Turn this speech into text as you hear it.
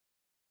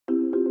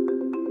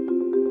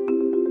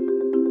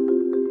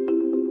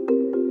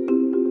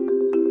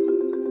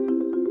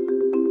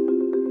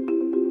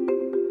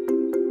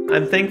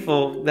I'm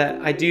thankful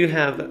that I do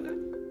have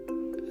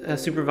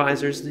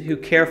supervisors who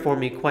care for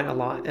me quite a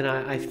lot, and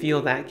I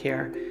feel that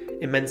care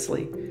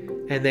immensely.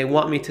 And they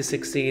want me to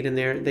succeed, and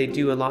they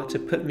do a lot to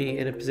put me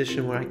in a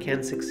position where I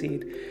can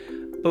succeed.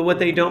 But what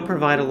they don't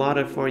provide a lot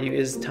of for you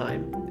is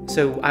time.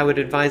 So I would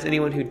advise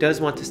anyone who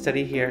does want to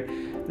study here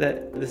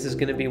that this is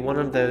going to be one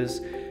of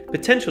those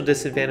potential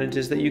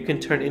disadvantages that you can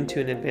turn into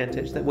an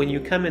advantage. That when you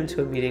come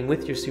into a meeting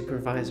with your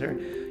supervisor,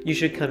 you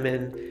should come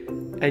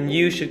in and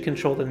you should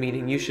control the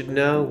meeting. You should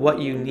know what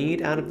you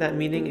need out of that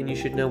meeting, and you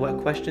should know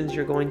what questions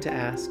you're going to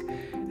ask,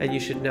 and you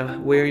should know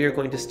where you're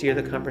going to steer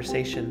the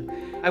conversation.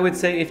 I would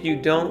say if you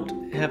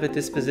don't have a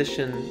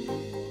disposition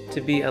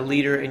to be a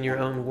leader in your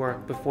own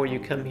work before you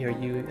come here,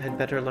 you had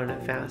better learn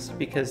it fast,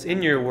 because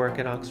in your work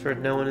at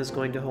Oxford, no one is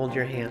going to hold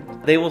your hand.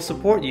 They will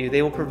support you,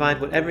 they will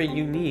provide whatever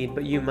you need,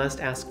 but you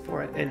must ask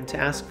for it, and to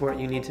ask for it,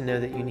 you need to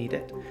know that you need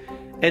it.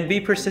 And be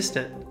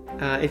persistent.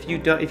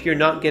 If you're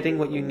not getting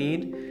what you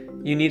need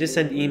to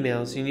send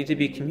emails, you need to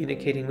be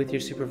communicating with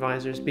your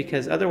supervisors,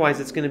 because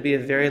otherwise it's going to be a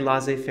very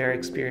laissez-faire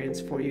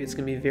experience for you. It's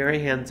going to be very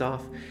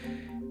hands-off,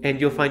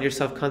 and you'll find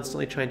yourself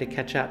constantly trying to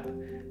catch up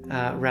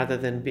rather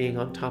than being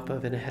on top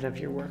of and ahead of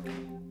your work.